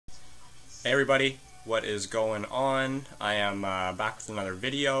Hey everybody, what is going on? I am back with another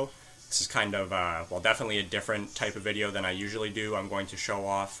video. This is kind of, well, definitely a different type of video than I usually do. I'm going to show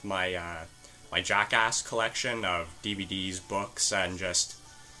off my my Jackass collection of DVDs, books, and just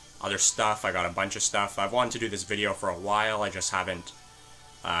other stuff. I got a bunch of stuff. I've wanted to do this video for a while. I just haven't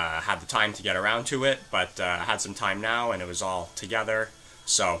had the time to get around to it, but I had some time now and it was all together.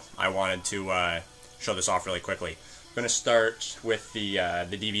 So I wanted to show this off really quickly. I'm going to start with the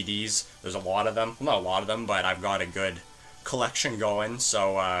DVDs. There's a lot of them. Well, not a lot of them, but I've got a good collection going.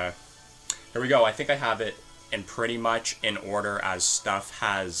 So here we go. I think I have it in pretty much in order as stuff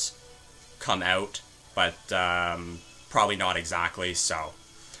has come out, but probably not exactly, so.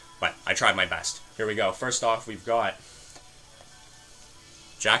 But I tried my best. Here we go. First off, we've got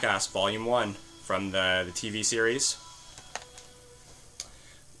Jackass Volume 1 from the TV series.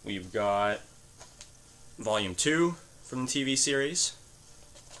 We've got Volume 2 from the TV series.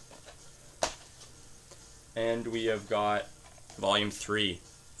 And we have got Volume 3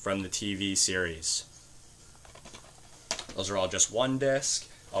 from the TV series. Those are all just one disc.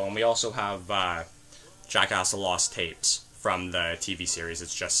 Oh, and we also have Jackass The Lost Tapes from the TV series.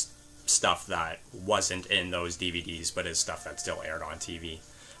 It's just stuff that wasn't in those DVDs, but is stuff that still aired on TV.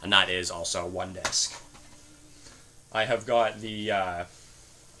 And that is also one disc. I have got the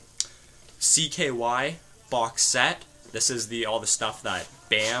CKY box set. This is all the stuff that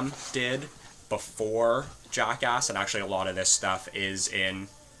BAM did before Jackass, and actually a lot of this stuff is in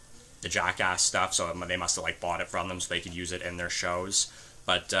the Jackass stuff, so they must have bought it from them so they could use it in their shows.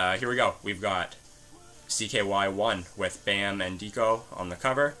 But here we go. We've got CKY 1 with BAM and Deco on the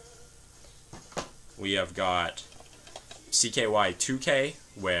cover. We have got CKY 2K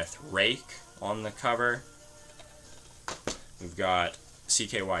with Rake on the cover. We've got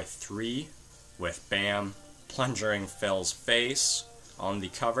CKY 3 with BAM plunging Phil's face on the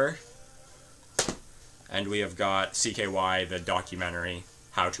cover. And we have got CKY, the documentary,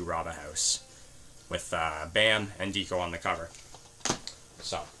 How to Rob a House, with BAM and Deco on the cover.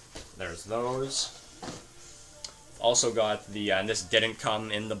 So, there's those. Also got the, and this didn't come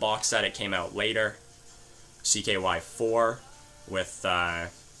in the box set, it came out later, CKY 4 with, I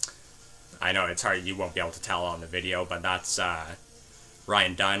know it's hard, you won't be able to tell on the video, but that's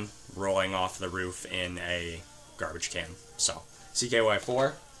Ryan Dunn rolling off the roof in a garbage can. So, CKY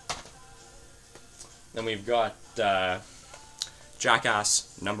 4. Then we've got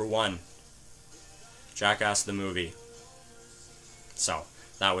Jackass #1. Jackass the movie. So,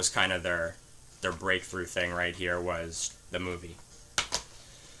 that was kind of their breakthrough thing right here, was the movie.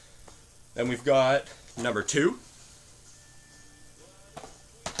 Then we've got #2.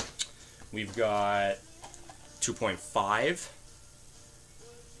 We've got 2.5.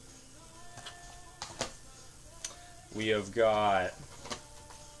 We have got,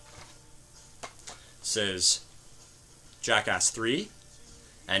 this is Jackass 3,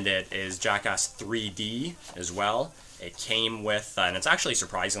 and it is Jackass 3D as well. It came with, and it's actually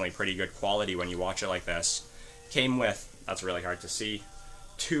surprisingly pretty good quality when you watch it like this. Came with, that's really hard to see,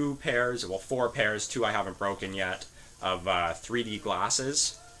 4 pairs, 2 I haven't broken yet, of 3D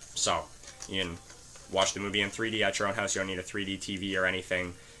glasses. So you can watch the movie in 3D at your own house. You don't need a 3D TV or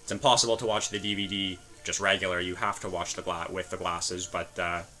anything. It's impossible to watch the DVD just regular. You have to watch with the glasses, but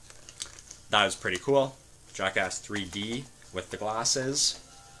that was pretty cool. Jackass 3D with the glasses,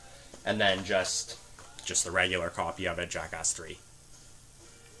 and then just the regular copy of it, Jackass 3.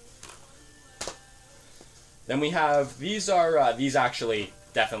 Then we have, these actually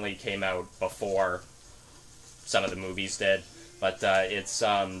definitely came out before some of the movies did, but it's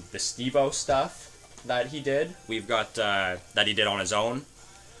the Steve-O stuff that he did. We've got, that he did on his own.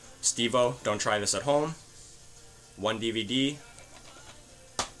 Steve-O, Don't Try This at Home. 1 DVD.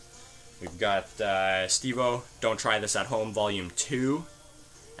 We've got Steve-O, Don't Try This at Home, Volume 2.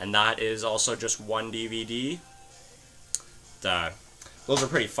 And that is also just 1 DVD. Those are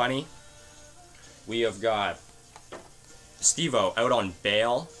pretty funny. We have got Steve-O, Out on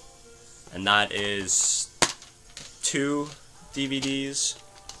Bail. And that is 2 DVDs.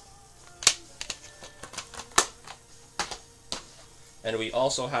 And we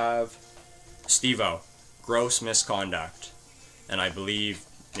also have Steve-O, Gross Misconduct. And I believe,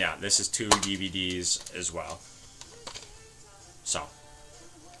 yeah, this is 2 DVDs as well. So,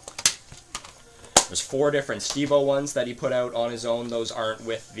 there's 4 different Steve-O ones that he put out on his own. Those aren't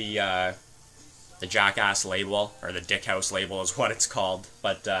with the Jackass label, or the Dick House label is what it's called.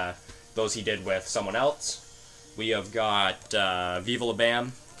 But those he did with someone else. We have got Viva La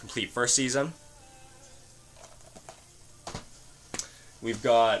Bam, complete first season. We've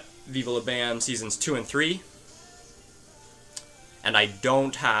got Viva La Bam seasons 2 and 3. and I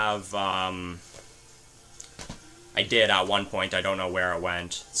don't have, I did at one point, I don't know where it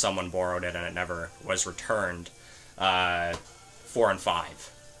went, someone borrowed it and it never was returned, 4 and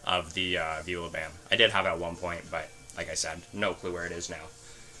 5 of the View of Bam. I did have it at one point, but like I said, no clue where it is now.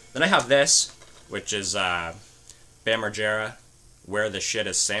 Then I have this, which is Bam Margera, Where the Shit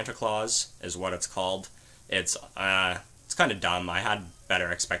is Santa Claus, is what it's called. It's kind of dumb. I had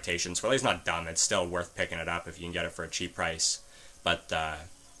better expectations for it. It's not dumb. It's still worth picking it up if you can get it for a cheap price. But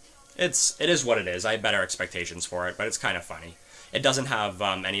it is what it is. I had better expectations for it, but it's kind of funny. It doesn't have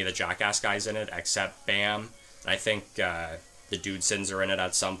any of the Jackass guys in it except Bam. And I think the Dudesons are in it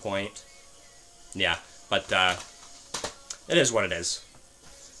at some point. Yeah, but it is what it is.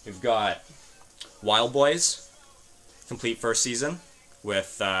 We've got Wild Boys, complete first season,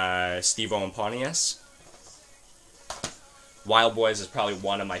 with Steve-O and Pontius. Wild Boys is probably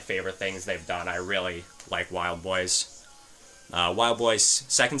one of my favorite things they've done. I really like Wild Boys. Wild Boys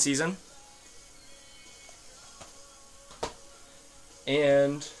second season.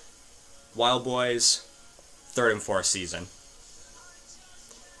 And Wild Boys third and fourth season.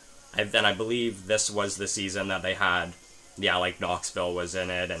 And I believe this was the season that they had, yeah, like Knoxville was in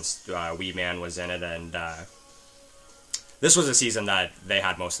it, and Wee Man was in it, and this was a season that they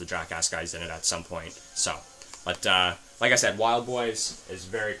had most of the Jackass guys in it at some point. So, but like I said, Wild Boys is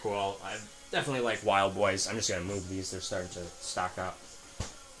very cool. I definitely like Wild Boys. I'm just gonna move these; they're starting to stack up.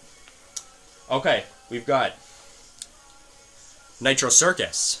 Okay, we've got Nitro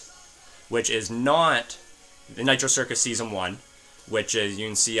Circus, which is not the Nitro Circus Season 1, which is, you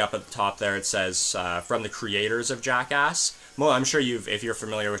can see up at the top there, it says, from the creators of Jackass. Well, I'm sure if you're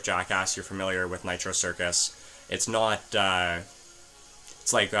familiar with Jackass, you're familiar with Nitro Circus. It's not,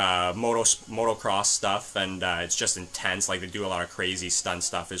 it's like motocross stuff, and it's just intense. Like, they do a lot of crazy stunt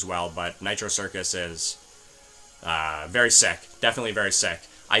stuff as well, but Nitro Circus is very sick. Definitely very sick.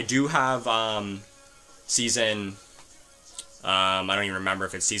 I do have season, I don't even remember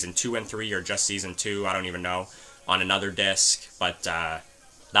if it's season 2 and 3 or just season 2, I don't even know, on another disc, but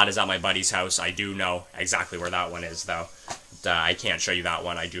that is at my buddy's house. I do know exactly where that one is, though. I can't show you that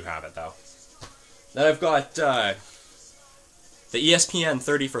one. I do have it, though. Then I've got the ESPN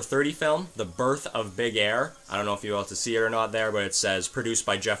 30 for 30 film, The Birth of Big Air. I don't know if you're able to see it or not there, but it says produced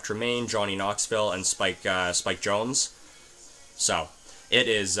by Jeff Tremaine, Johnny Knoxville, and Spike Jones. So, it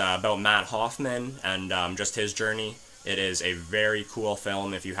is about Matt Hoffman and just his journey. It is a very cool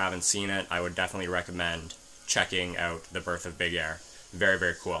film. If you haven't seen it, I would definitely recommend checking out The Birth of Big Air. Very,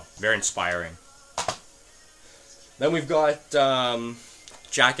 very cool. Very inspiring. Then we've got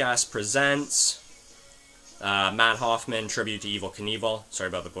Jackass Presents, Matt Hoffman, Tribute to Evel Knievel. Sorry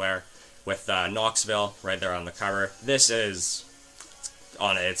about the glare. With Knoxville right there on the cover. This is,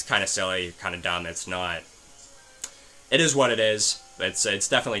 it's kind of silly, kind of dumb. It's not, it is what it is. It's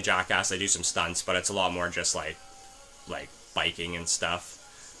definitely Jackass. They do some stunts, but it's a lot more just like biking and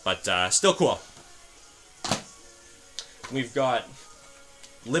stuff. But still cool. We've got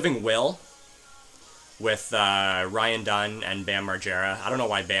Living Will with Ryan Dunn and Bam Margera. I don't know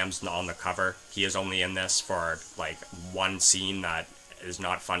why Bam's not on the cover. He is only in this for like one scene that is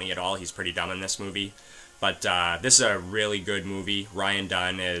not funny at all. He's pretty dumb in this movie. But this is a really good movie. Ryan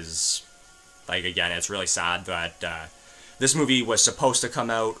Dunn is, like, again, it's really sad that this movie was supposed to come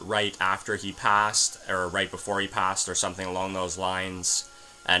out right after he passed, or right before he passed, or something along those lines.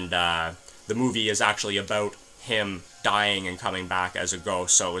 And the movie is actually about him dying and coming back as a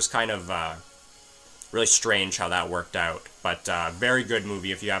ghost, so it was kind of really strange how that worked out. But very good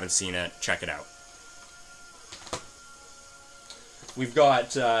movie. If you haven't seen it, check it out. We've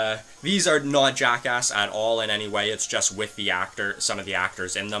got, these are not Jackass at all in any way, it's just with the some of the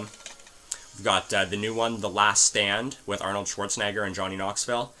actors in them. We've got the new one, The Last Stand, with Arnold Schwarzenegger and Johnny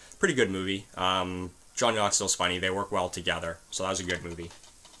Knoxville. Pretty good movie. Johnny Knoxville's funny, they work well together, so that was a good movie.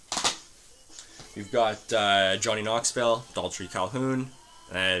 We've got Johnny Knoxville, Daltrey Calhoun.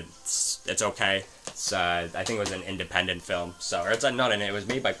 It's okay. It's I think it was an independent film, so, or it's not it was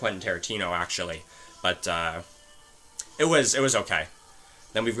made by Quentin Tarantino actually, but it was okay.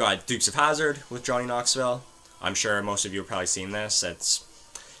 Then we've got Dukes of Hazzard with Johnny Knoxville. I'm sure most of you have probably seen this. It's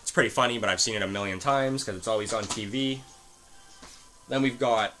pretty funny, but I've seen it a million times because it's always on TV. Then we've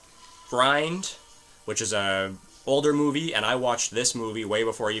got Grind, which is a older movie, and I watched this movie way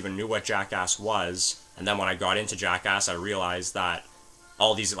before I even knew what Jackass was. And then when I got into Jackass, I realized that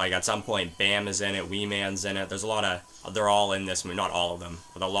all these, like, at some point, Bam is in it, Wee Man's in it. There's a lot of, they're all in this movie. Not all of them,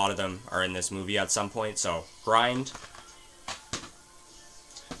 but a lot of them are in this movie at some point. So, Grind.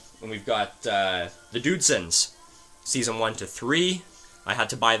 And we've got the Dudesons, season 1 to 3. I had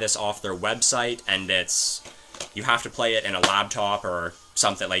to buy this off their website, and it's you have to play it in a laptop or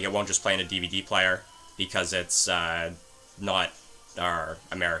something. Like, it won't just play in a DVD player because it's not our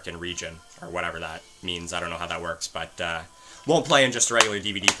American region or whatever that means. I don't know how that works, but won't play in just a regular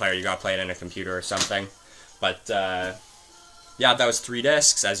DVD player. You gotta play it in a computer or something. But yeah, that was 3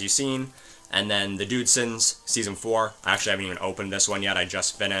 discs, as you've seen. And then The Dudesons, Season 4. I actually haven't even opened this one yet. I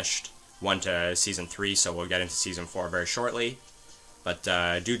just finished 1 to Season 3, so we'll get into Season 4 very shortly. But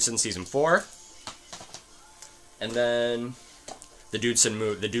Dudesons Season 4. And then the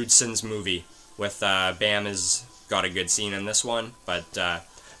Dudesons movie with Bam has got a good scene in this one. But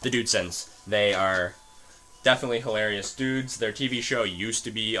the Dudesons, they are definitely hilarious dudes. Their TV show used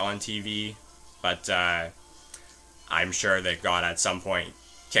to be on TV, but I'm sure they got at some point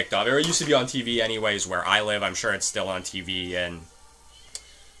kicked off. It used to be on TV anyways where I live. I'm sure it's still on TV, and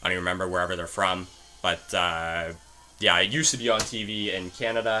I don't even remember wherever they're from. But yeah, it used to be on TV in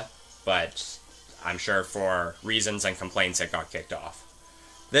Canada, but I'm sure for reasons and complaints it got kicked off.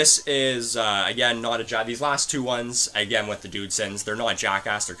 This is, again, not a these last 2 ones, again, with the Dudesons, they're not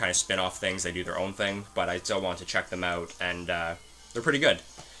Jackass, they're kind of spin-off things, they do their own thing, but I still want to check them out, and they're pretty good.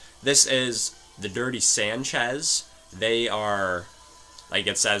 This is the Dirty Sanchez. They are, like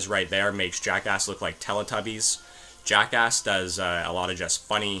it says right there, makes Jackass look like Teletubbies. Jackass does a lot of just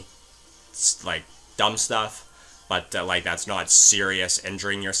funny, like, dumb stuff, but like, that's not serious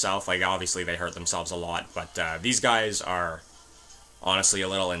injuring yourself. Like, obviously they hurt themselves a lot, but these guys are honestly a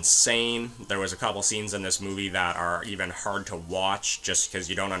little insane. There was a couple scenes in this movie that are even hard to watch just because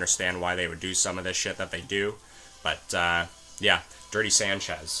you don't understand why they would do some of this shit that they do. But yeah, Dirty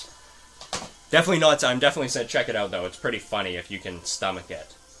Sanchez. Definitely not, I'm definitely saying check it out though. It's pretty funny if you can stomach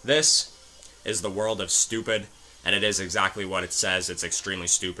it. This is The World of Stupid, and it is exactly what it says. It's extremely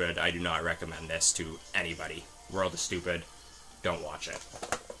stupid. I do not recommend this to anybody. World of Stupid, don't watch it.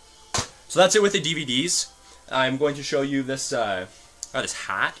 So that's it with the DVDs. I'm going to show you this this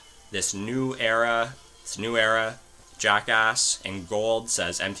hat, this new era Jackass in gold,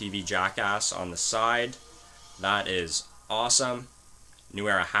 says MTV Jackass on the side. That is awesome. New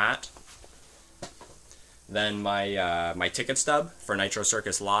era hat. Then my my ticket stub for Nitro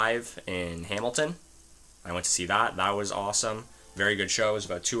Circus Live in Hamilton. I went to see that. That was awesome. Very good show. It was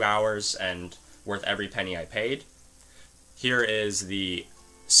about 2 hours and worth every penny I paid. Here is the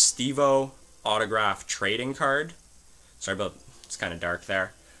Steve-O autograph trading card. Sorry about, it's kind of dark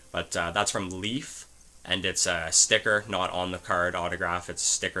there, but that's from Leaf, and it's a sticker, not on the card autograph. It's a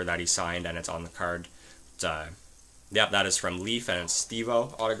sticker that he signed, and it's on the card. But, yep, that is from Leaf, and it's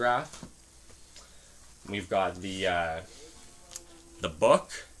Steve-O autograph. We've got the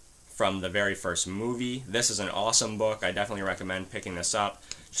book from the very first movie. This is an awesome book. I definitely recommend picking this up.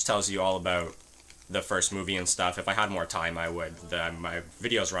 Just tells you all about the first movie and stuff. If I had more time, I would. My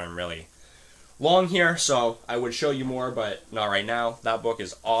video's running really long here, so I would show you more, but not right now. That book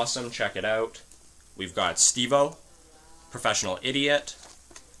is awesome. Check it out. We've got Steve-O, Professional Idiot,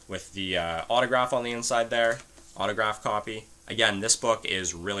 with the autograph on the inside there. Autograph copy. Again, this book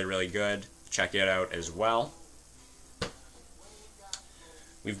is really, really good. Check it out as well.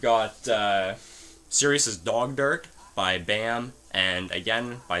 We've got Sirius's Dog Dirt by Bam, and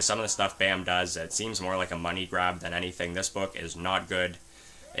again, by some of the stuff Bam does, it seems more like a money grab than anything. This book is not good.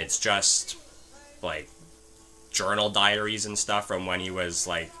 It's just like journal diaries and stuff from when he was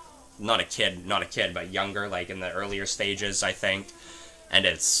like not a kid, but younger, like in the earlier stages, I think. And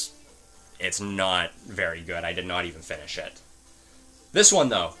it's not very good. I did not even finish it. This one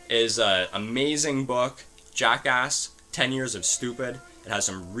though is an amazing book, Jackass, 10 Years of Stupid. It has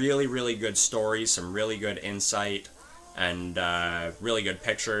some really, really good stories, some really good insight, and really good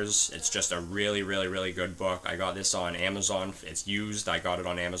pictures. It's just a really, really, really good book. I got this on Amazon. It's used. I got it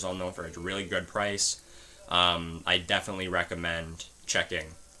on Amazon though for a really good price. I definitely recommend checking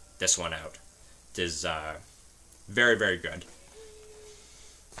this one out. It is very, very good.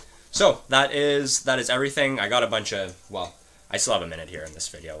 So that is everything. I got a bunch of, well, I still have a minute here in this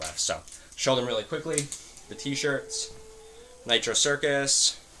video left, so show them really quickly. The t-shirts, Nitro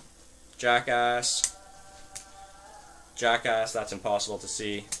Circus, Jackass, that's impossible to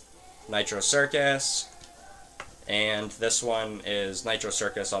see, Nitro Circus, and this one is Nitro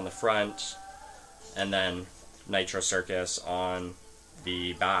Circus on the front, and then Nitro Circus on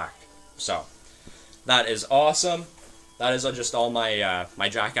the back. So that is awesome. That is just all my my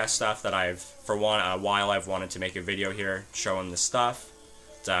Jackass stuff that a while I've wanted to make a video here showing the stuff.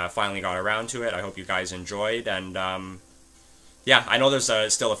 Finally got around to it. I hope you guys enjoyed, and yeah, I know there's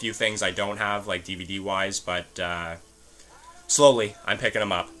still a few things I don't have, like DVD-wise, but slowly I'm picking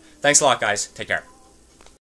them up. Thanks a lot, guys. Take care.